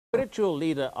Spiritual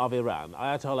leader of Iran,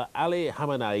 Ayatollah Ali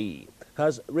Khamenei,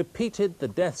 has repeated the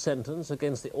death sentence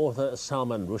against the author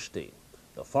Salman Rushdie.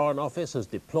 The Foreign Office has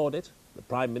deplored it. The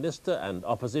Prime Minister and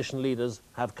opposition leaders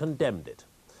have condemned it.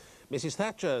 Mrs.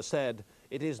 Thatcher said,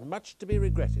 "It is much to be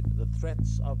regretted that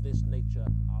threats of this nature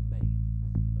are made."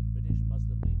 But British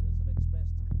Muslim leaders have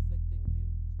expressed conflicting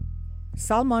views.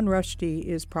 Salman Rushdie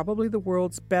is probably the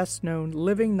world's best-known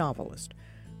living novelist,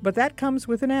 but that comes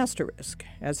with an asterisk,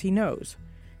 as he knows.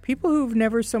 People who've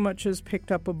never so much as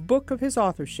picked up a book of his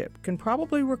authorship can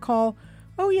probably recall,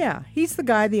 oh yeah, he's the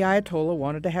guy the Ayatollah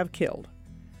wanted to have killed.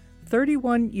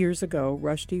 31 years ago,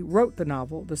 Rushdie wrote the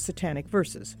novel The Satanic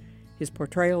Verses. His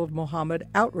portrayal of Muhammad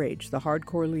outraged the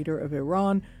hardcore leader of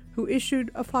Iran, who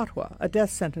issued a fatwa, a death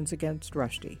sentence against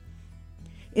Rushdie.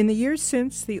 In the years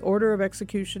since, the order of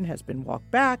execution has been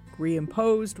walked back,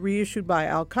 reimposed, reissued by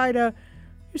al-Qaeda.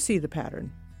 You see the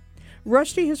pattern.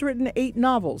 Rushdie has written 8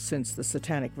 novels since The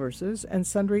Satanic Verses and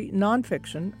sundry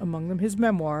nonfiction, among them his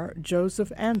memoir,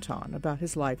 Joseph Anton, about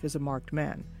his life as a marked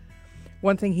man.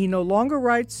 One thing he no longer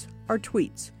writes are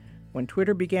tweets. When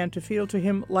Twitter began to feel to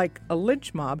him like a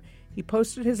lynch mob, he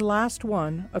posted his last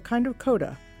one, a kind of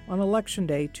coda, on Election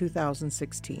Day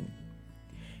 2016.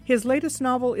 His latest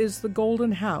novel is The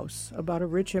Golden House, about a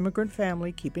rich immigrant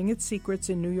family keeping its secrets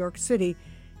in New York City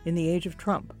in the age of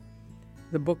Trump.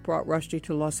 The book brought Rushdie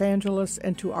to Los Angeles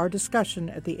and to our discussion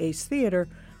at the Ace Theater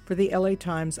for the LA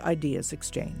Times Ideas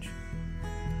Exchange.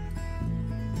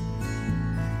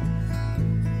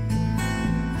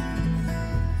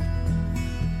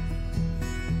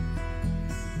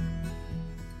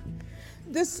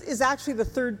 This is actually the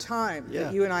third time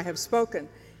that you and I have spoken.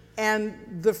 And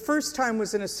the first time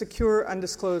was in a secure,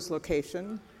 undisclosed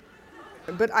location.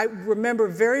 But I remember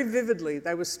very vividly that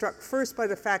I was struck first by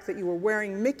the fact that you were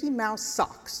wearing Mickey Mouse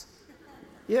socks.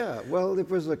 Yeah, well, it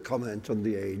was a comment on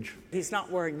the age. He's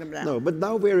not wearing them now. No, but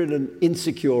now we're in an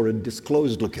insecure and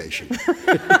disclosed location.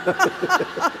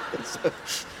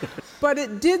 But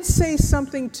it did say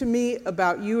something to me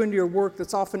about you and your work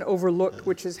that's often overlooked,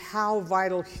 which is how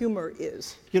vital humor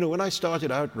is. You know, when I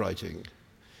started out writing,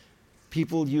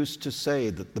 people used to say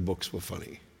that the books were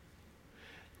funny.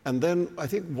 And then I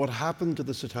think what happened to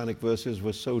The Satanic Verses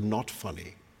was so not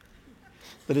funny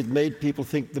that it made people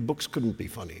think the books couldn't be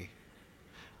funny,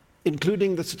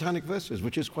 including The Satanic Verses,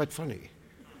 which is quite funny.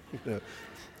 You know?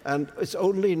 And it's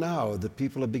only now that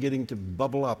people are beginning to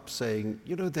bubble up saying,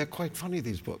 you know, they're quite funny,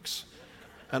 these books.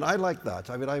 And I like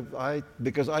that. I mean,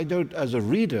 because I don't, as a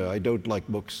reader, I don't like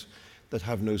books that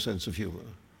have no sense of humor.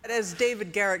 As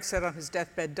David Garrick said on his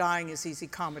deathbed, dying is easy,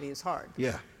 comedy is hard.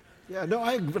 Yeah. Yeah,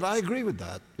 no, but I agree with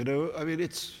that. You know, I mean,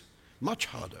 it's much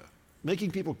harder.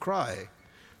 Making people cry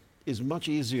is much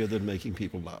easier than making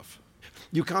people laugh.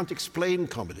 You can't explain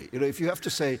comedy. You know, if you have to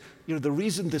say, you know, the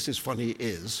reason this is funny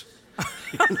is,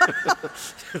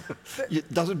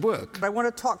 it doesn't work. I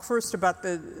want to talk first about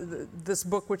this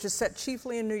book, which is set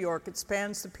chiefly in New York. It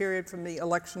spans the period from the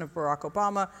election of Barack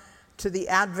Obama to the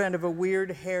advent of a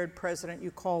weird-haired president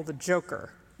you call the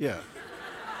Joker. Yeah.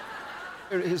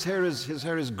 His hair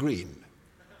is green.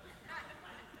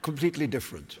 Completely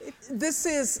different. This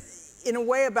is, in a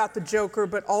way, about the Joker,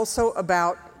 but also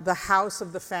about the house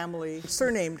of the family,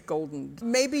 surnamed Golden.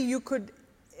 Maybe you could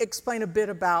explain a bit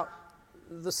about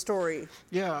the story.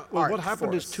 Yeah, well, what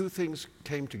happened is 2 things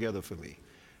came together for me.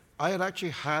 I had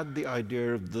actually had the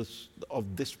idea of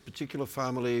this particular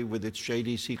family with its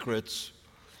shady secrets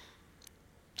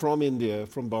from India,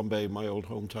 from Bombay, my old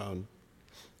hometown,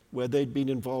 where they'd been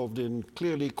involved in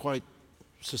clearly quite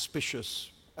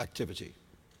suspicious activity.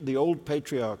 The old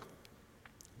patriarch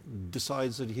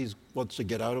decides that he wants to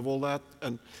get out of all that,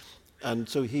 and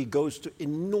so he goes to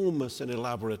enormous and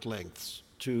elaborate lengths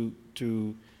to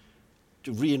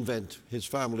reinvent his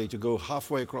family, to go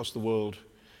halfway across the world,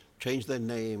 change their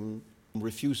name,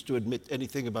 refuse to admit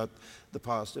anything about the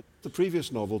past. The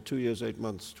previous novel, 2 Years, 8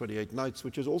 Months, 28 Nights,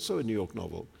 which is also a New York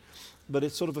novel, but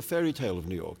it's sort of a fairy tale of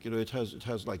New York. You know, it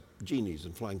has like genies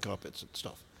and flying carpets and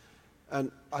stuff.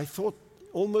 And I thought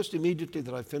almost immediately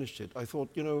that I finished it, I thought,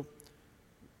 you know,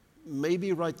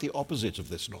 maybe write the opposite of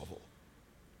this novel.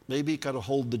 Maybe kind of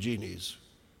hold the genies,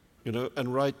 you know,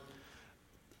 and write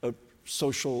a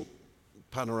social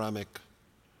panoramic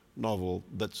novel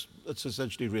that's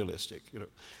essentially realistic, you know.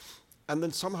 And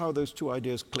then somehow those 2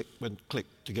 ideas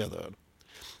clicked together.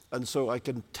 And so I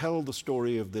can tell the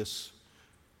story of this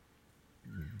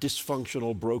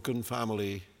dysfunctional, broken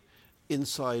family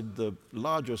inside the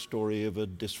larger story of a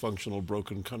dysfunctional,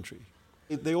 broken country.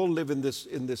 They all live in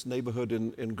this neighborhood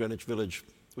in Greenwich Village,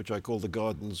 which I call the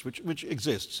Gardens, which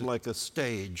exists like a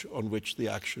stage on which the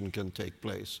action can take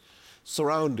place.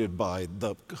 surrounded by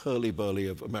the hurly-burly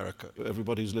of America.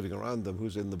 Everybody who's living around them,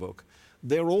 who's in the book,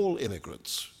 they're all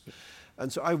immigrants.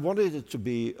 And so I wanted it to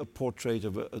be a portrait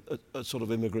of a sort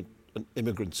of an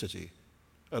immigrant city.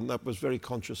 And that was very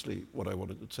consciously what I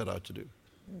wanted to set out to do.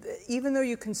 Even though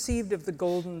you conceived of the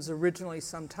Goldens originally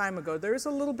some time ago, there is a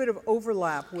little bit of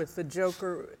overlap with the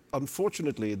Joker.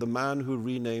 Unfortunately, the man who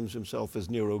renames himself as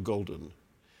Nero Golden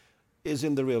is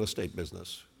in the real estate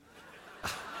business.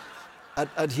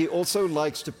 and he also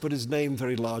likes to put his name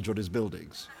very large on his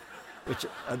buildings,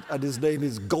 and his name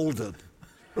is Golden.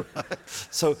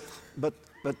 So, but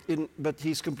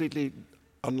he's completely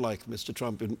unlike Mr.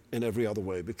 Trump in every other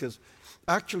way, because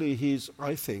actually he's,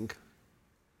 I think,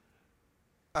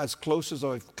 as close as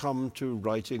I've come to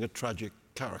writing a tragic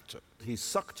character. He's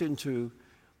sucked into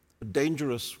a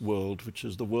dangerous world, which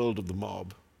is the world of the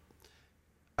mob,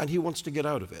 and he wants to get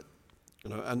out of it. You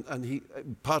know, and he,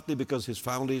 partly because his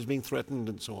family is being threatened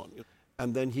and so on.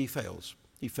 And then he fails.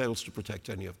 He fails to protect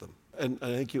any of them. And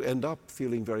I think you end up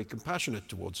feeling very compassionate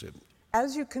towards him.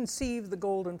 As you conceive the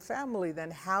Golden family, then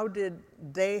how did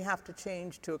they have to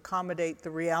change to accommodate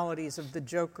the realities of the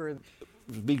Joker? It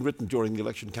was being written during the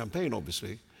election campaign,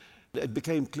 obviously. It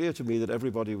became clear to me that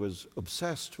everybody was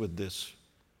obsessed with this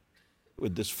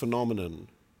phenomenon,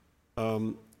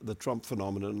 the Trump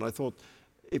phenomenon. And I thought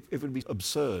it would be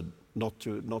absurd not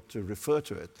to refer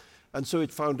to it. And so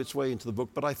it found its way into the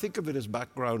book. But I think of it as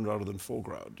background rather than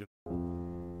foreground.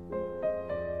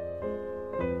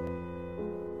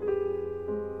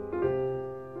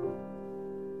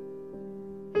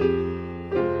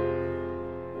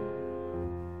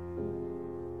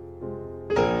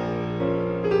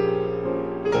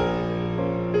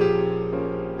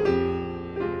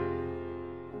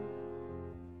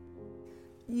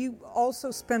 You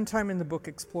also spend time in the book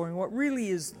exploring what really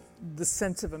is the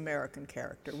sense of American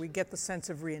character. We get the sense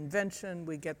of reinvention,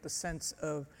 we get the sense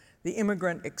of the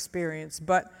immigrant experience,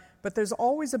 but there's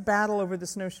always a battle over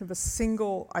this notion of a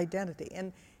single identity.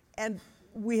 And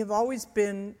we have always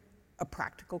been a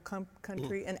practical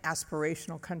country, an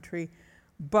aspirational country,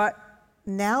 but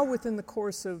now within the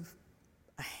course of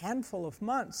a handful of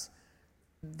months,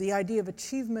 the idea of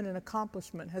achievement and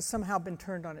accomplishment has somehow been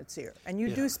turned on its ear. And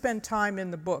you do spend time in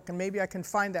the book, and maybe I can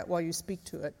find that while you speak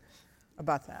to it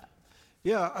about that.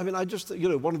 Yeah, I mean,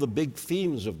 one of the big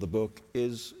themes of the book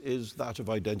is that of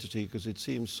identity, because it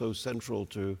seems so central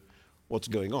to what's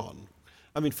going on.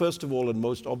 I mean, first of all, and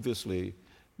most obviously,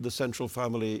 the Central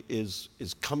family is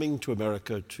coming to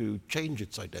America to change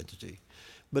its identity.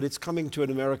 But it's coming to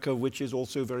an America which is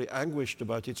also very anguished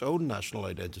about its own national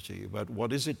identity, about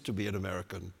what is it to be an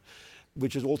American,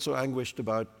 which is also anguished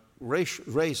about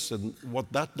race and what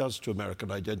that does to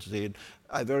American identity, and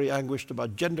very anguished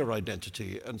about gender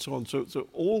identity and so on. So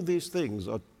all these things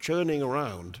are churning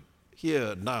around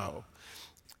here now.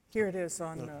 Here it is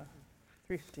on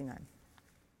 359.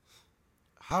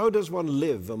 How does one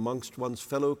live amongst one's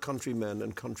fellow countrymen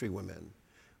and countrywomen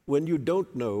when you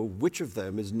don't know which of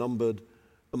them is numbered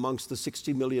amongst the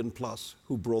 60 million plus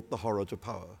who brought the horror to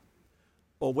power?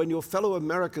 Or when your fellow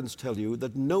Americans tell you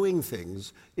that knowing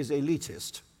things is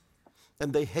elitist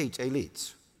and they hate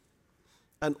elites,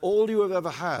 and all you have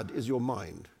ever had is your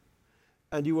mind,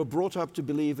 and you were brought up to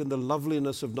believe in the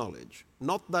loveliness of knowledge,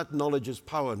 not that knowledge is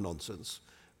power nonsense,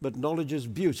 but knowledge is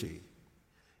beauty.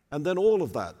 And then all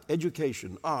of that,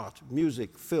 education, art,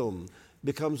 music, film,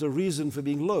 becomes a reason for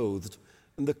being loathed,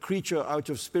 and the creature out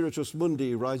of Spiritus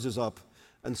Mundi rises up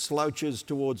and slouches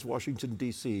towards Washington,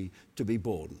 D.C. to be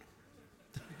born.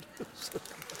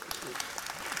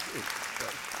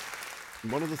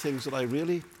 One of the things that I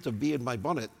really, to be in my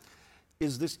bonnet,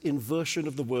 is this inversion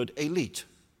of the word elite.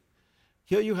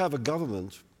 Here you have a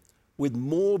government with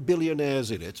more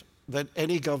billionaires in it than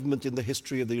any government in the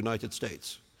history of the United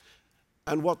States.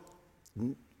 And what,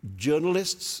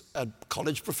 journalists and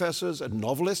college professors and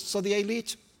novelists are the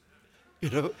elite? You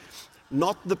know?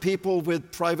 Not the people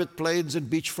with private planes and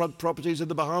beachfront properties in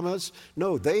the Bahamas.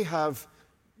 No, they have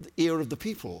the ear of the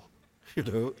people, you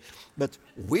know. But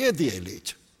we're the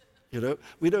elite, you know.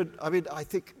 We don't, I mean, I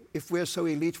think if we're so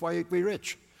elite, why aren't we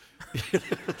rich?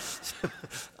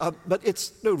 But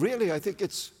really, I think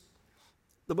it's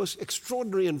the most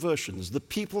extraordinary inversions. The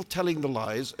people telling the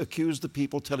lies accuse the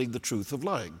people telling the truth of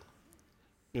lying.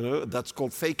 You know, that's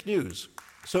called fake news.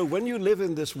 So when you live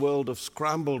in this world of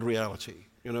scrambled reality,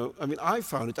 you know, I mean, I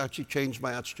found it actually changed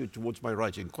my attitude towards my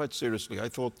writing quite seriously. I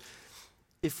thought,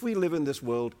 if we live in this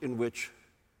world in which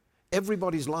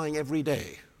everybody's lying every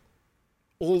day,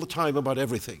 all the time about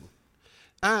everything,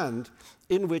 and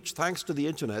in which, thanks to the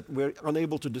internet, we're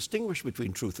unable to distinguish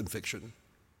between truth and fiction.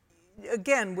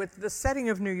 Again, with the setting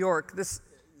of New York,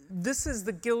 This is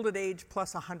the Gilded Age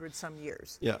plus 100-some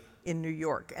years Yeah. in New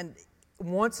York. And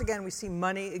once again, we see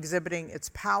money exhibiting its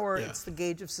power. Yeah. It's the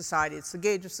gauge of society. It's the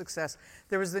gauge of success.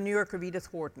 There was the New York of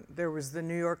Edith Wharton. There was the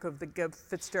New York of the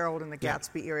Fitzgerald and the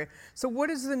Gatsby area. So what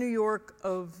is the New York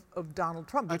of Donald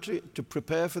Trump? Actually, to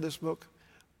prepare for this book,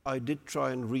 I did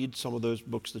try and read some of those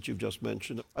books that you've just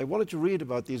mentioned. I wanted to read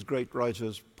about these great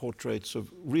writers'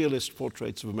 realist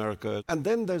portraits of America. And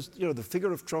then there's, the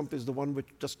figure of Trump is the one which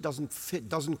just doesn't fit,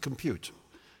 doesn't compute,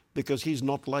 because he's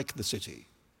not like the city.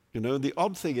 The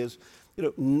odd thing is,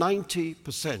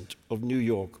 90% of New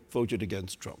York voted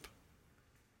against Trump.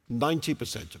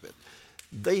 90% of it.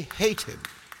 They hate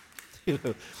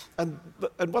him. And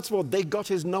what's more, they got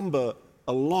his number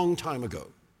a long time ago.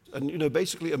 And,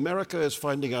 basically, America is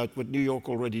finding out what New York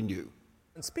already knew.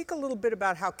 And speak a little bit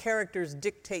about how characters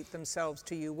dictate themselves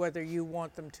to you, whether you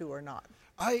want them to or not.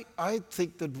 I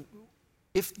think that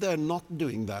if they're not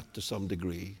doing that to some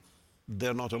degree,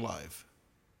 they're not alive.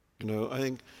 I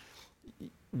think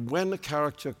when a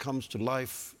character comes to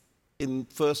life,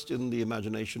 first in the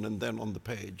imagination and then on the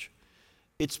page,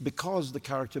 it's because the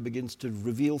character begins to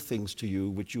reveal things to you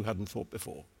which you hadn't thought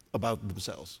before about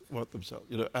themselves.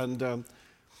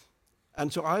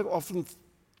 And so I've often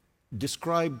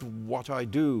described what I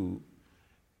do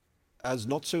as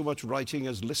not so much writing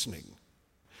as listening.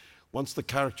 Once the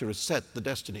character is set, the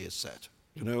destiny is set.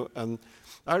 And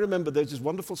I remember there's this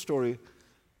wonderful story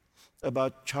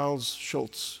about Charles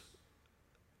Schulz.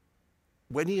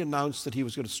 When he announced that he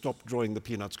was going to stop drawing the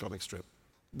Peanuts comic strip,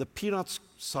 the Peanuts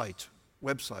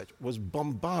website was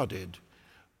bombarded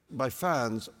by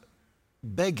fans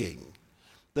begging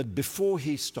that before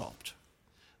he stopped,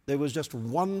 there was just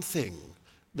one thing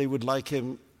they would like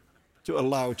him to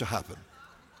allow to happen.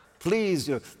 Please,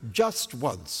 just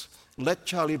once, let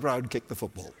Charlie Brown kick the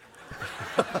football.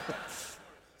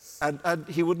 and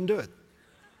he wouldn't do it.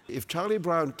 If Charlie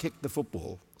Brown kicked the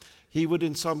football, he would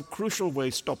in some crucial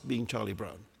way stop being Charlie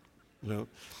Brown.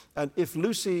 And if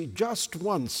Lucy just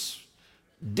once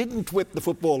didn't whip the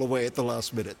football away at the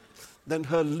last minute, then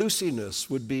her Luciness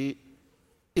would be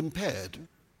impaired.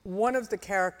 One of the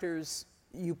characters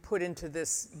you put into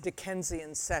this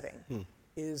Dickensian setting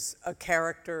is a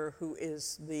character who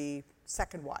is the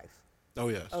second wife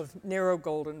of Nero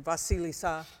Golden,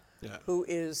 Vasilisa, who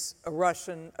is a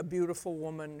Russian, a beautiful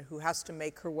woman who has to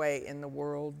make her way in the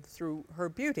world through her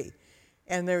beauty.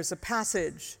 And there's a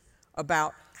passage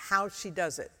about how she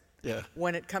does it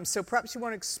when it comes. So perhaps you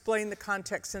want to explain the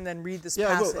context and then read this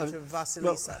passage of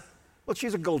Vasilisa. Well,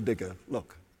 she's a gold digger.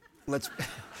 Look,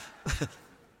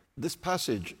 this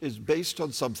passage is based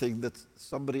on something that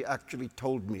somebody actually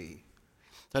told me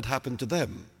had happened to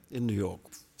them in New York.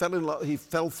 He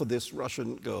fell for this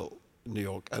Russian girl in New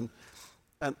York, and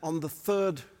on the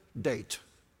third date,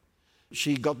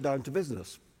 she got down to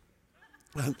business.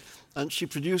 And she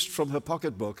produced from her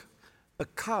pocketbook a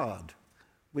card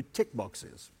with tick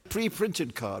boxes,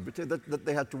 pre-printed card that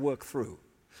they had to work through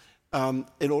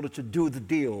in order to do the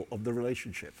deal of the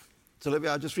relationship. So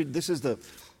I'll just read. This is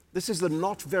the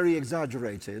not very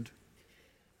exaggerated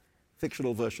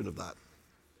fictional version of that.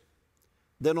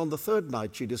 Then on the third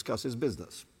night, she discusses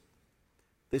business.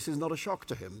 This is not a shock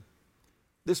to him.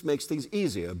 This makes things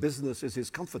easier. Business is his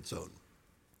comfort zone.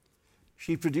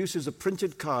 She produces a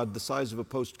printed card the size of a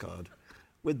postcard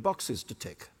with boxes to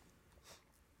tick.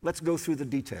 Let's go through the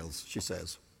details, she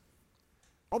says.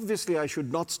 Obviously, I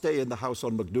should not stay in the house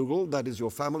on McDougal. That is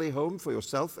your family home for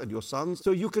yourself and your sons.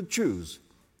 So you could choose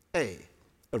A,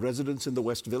 a residence in the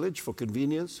West Village for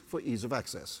convenience, for ease of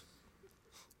access.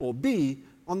 Or B,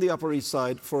 on the Upper East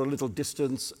Side for a little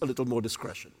distance, a little more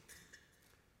discretion.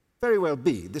 Very well,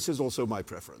 B, this is also my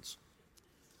preference.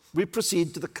 We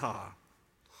proceed to the car,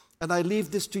 and I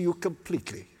leave this to you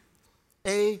completely.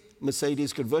 A,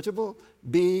 Mercedes convertible,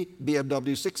 B,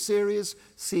 BMW 6 Series,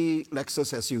 C,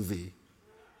 Lexus SUV.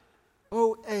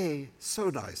 Oh, A,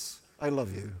 so nice, I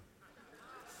love you.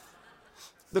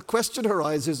 The question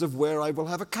arises of where I will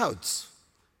have accounts.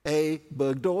 A,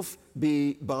 Bergdorf,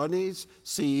 B, Barney's,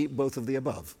 C, both of the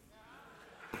above.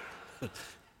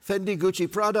 Fendi, Gucci,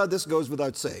 Prada, this goes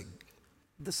without saying.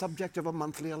 The subject of a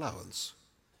monthly allowance.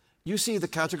 You see the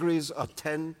categories are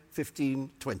 10, 15,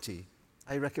 20.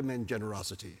 I recommend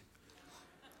generosity.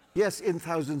 Yes, in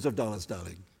thousands of dollars,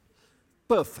 darling.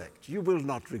 Perfect. You will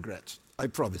not regret. I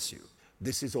promise you.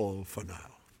 This is all for now.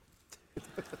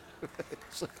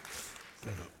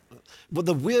 But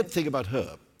the weird thing about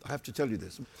her, I have to tell you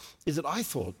this, is that I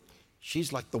thought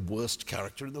she's like the worst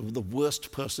character, the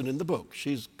worst person in the book.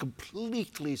 She's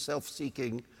completely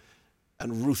self-seeking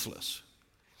and ruthless.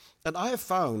 And I have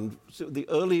found the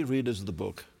early readers of the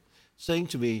book saying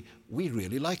to me, we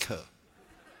really like her.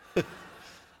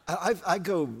 I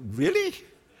go, really?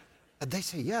 And they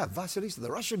say, yeah, Vasilisa,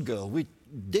 the Russian girl, we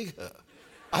dig her.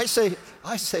 I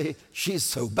say, she's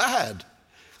so bad.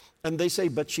 And they say,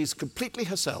 but she's completely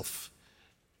herself.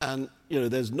 And,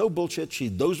 there's no bullshit. She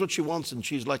knows what she wants, and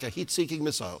she's like a heat-seeking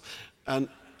missile. And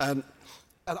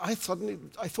I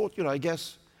thought, I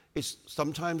guess it's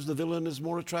sometimes the villain is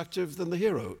more attractive than the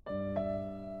hero.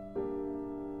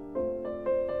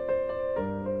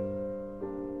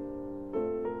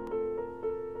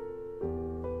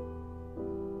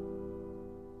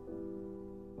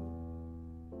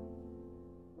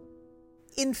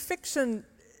 In fiction,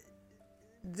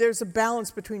 there's a balance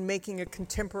between making a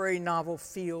contemporary novel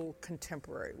feel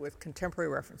contemporary with contemporary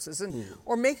references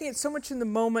or making it so much in the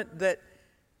moment that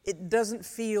it doesn't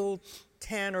feel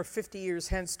 10 or 50 years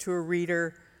hence to a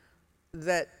reader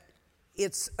that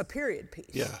it's a period piece.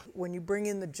 Yeah. When you bring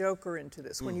in the Joker into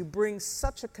this, when you bring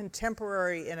such a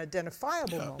contemporary and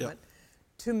identifiable moment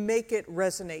to make it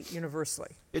resonate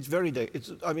universally. It's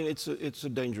it's a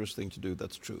dangerous thing to do,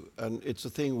 that's true. And it's a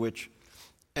thing which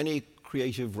any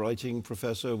creative writing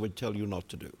professor would tell you not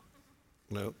to do.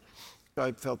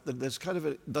 I felt that there's kind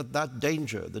of that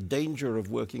danger, the danger of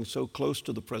working so close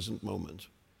to the present moment,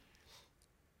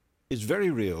 is very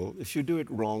real. If you do it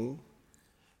wrong,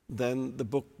 then the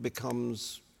book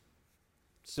becomes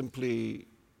simply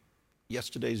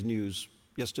yesterday's news,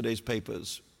 yesterday's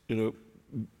papers,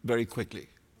 very quickly.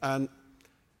 And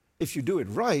if you do it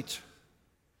right,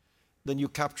 then you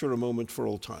capture a moment for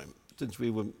all time. Since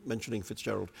we were mentioning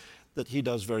Fitzgerald, that he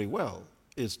does very well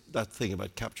is that thing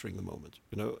about capturing the moment,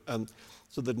 And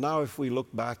so that now if we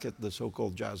look back at the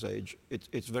so-called Jazz Age,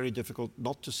 it's very difficult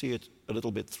not to see it a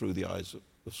little bit through the eyes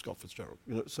of Scott Fitzgerald,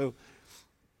 So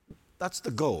that's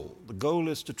the goal. The goal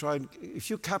is to try and, if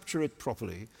you capture it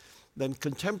properly, then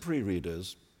contemporary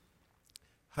readers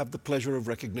have the pleasure of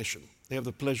recognition. They have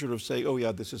the pleasure of saying, oh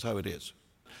yeah, this is how it is.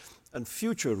 And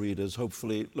future readers,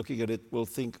 hopefully, looking at it, will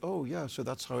think, oh yeah, so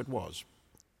that's how it was.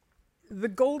 The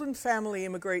Golden family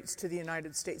immigrates to the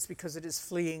United States because it is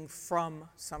fleeing from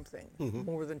something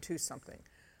more than to something.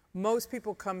 Most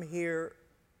people come here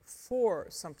for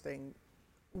something.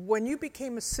 When you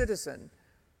became a citizen,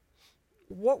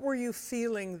 what were you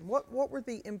feeling? What were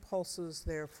the impulses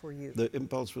there for you? The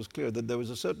impulse was clear, that there was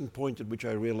a certain point at which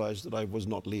I realized that I was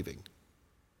not leaving.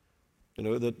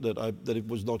 That it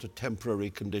was not a temporary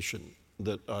condition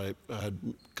that I had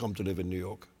come to live in New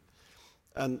York.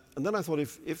 And then I thought,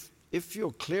 if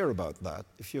you're clear about that,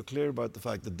 if you're clear about the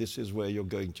fact that this is where you're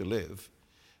going to live,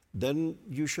 then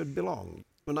you should belong.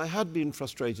 And I had been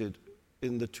frustrated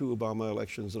in the 2 Obama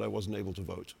elections that I wasn't able to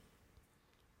vote.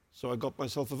 So I got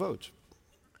myself a vote.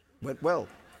 Went well.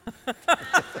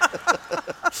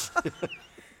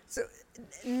 So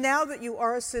now that you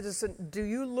are a citizen, do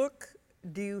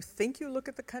you think you look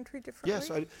at the country differently?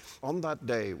 Yes, on that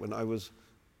day when I was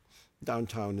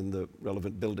downtown in the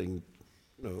relevant building,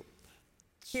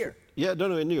 Here? Yeah,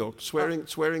 no, in New York,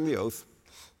 swearing the oath.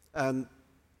 And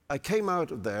I came out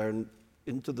of there and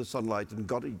into the sunlight and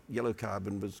got a yellow cab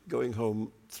and was going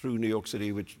home through New York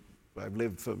City, which I've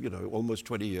lived for, almost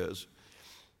 20 years.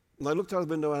 And I looked out the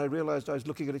window and I realized I was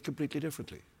looking at it completely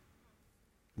differently.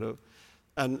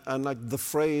 And like the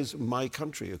phrase, my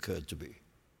country, occurred to me.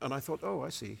 And I thought, oh, I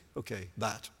see, okay,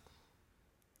 that.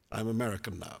 I'm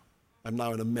American now. I'm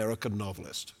now an American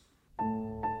novelist.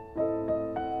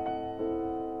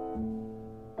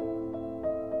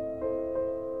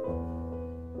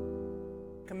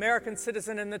 American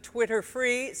citizen and the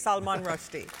Twitter-free Salman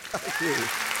Rushdie. Thank you.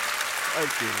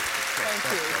 Thank you. Thank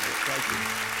you. Thank you.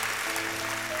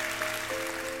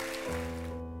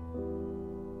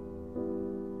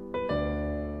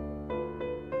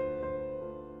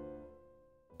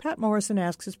 Pat Morrison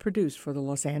Asks is produced for the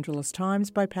Los Angeles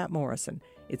Times by Pat Morrison.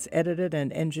 It's edited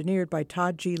and engineered by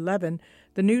Todd G. Levin.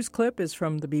 The news clip is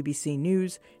from the BBC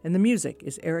News, and the music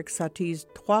is Eric Satie's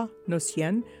Trois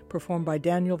Nocien, performed by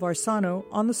Daniel Varsano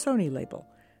on the Sony label.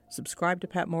 Subscribe to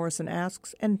Pat Morrison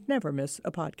Asks and never miss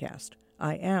a podcast.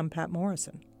 I am Pat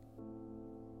Morrison.